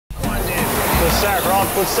start, Ron.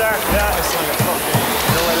 Good start. Yeah, it's like a fucking...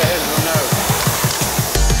 You're well ahead of them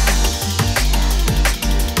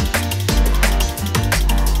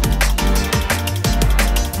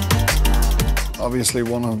now. Obviously,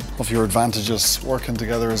 one of your advantages working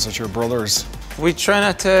together is that you're brothers. We try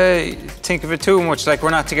not to think of it too much, like we're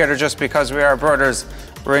not together just because we are brothers.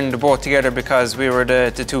 We're in the boat together because we were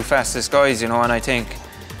the two fastest guys, you know, and I think,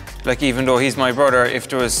 like, even though he's my brother, if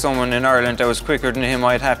there was someone in Ireland that was quicker than him,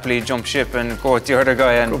 I'd happily jump ship and go with the other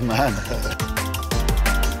guy. And good man.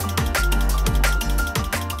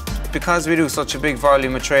 Because we do such a big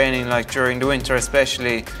volume of training, like during the winter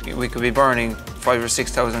especially, we could be burning 5,000 or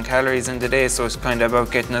 6,000 calories in the day, so it's kind of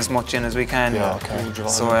about getting as much in as we can. Yeah, okay.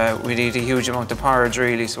 So we eat a huge amount of porridge,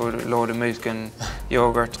 really, so a load of milk and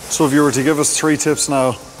yogurt. So if you were to give us 3 tips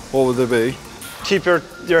now, what would they be? Keep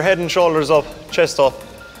your head and shoulders up, chest up.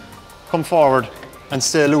 Come forward and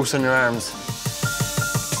stay loose in your arms.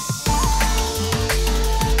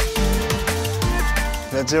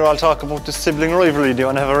 Let's hear all talk about the sibling rivalry. Do you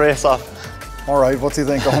want to have a race off? All right, what do you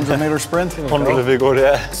think, 100-metre sprint? 100 would be good,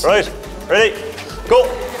 yeah. Right, ready, go.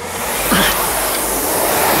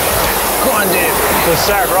 Go on, Dave. Good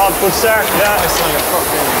start, Rob, good start. Yeah, it's like a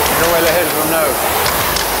fucking... You're well ahead of them now.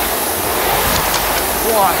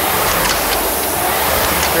 What?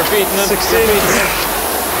 You're beating them. 16. You're beating them.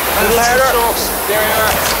 A little harder. There you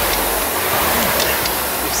are.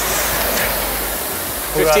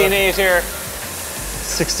 15-8 here.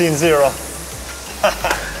 16-0.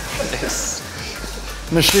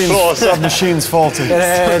 Machine's faulty.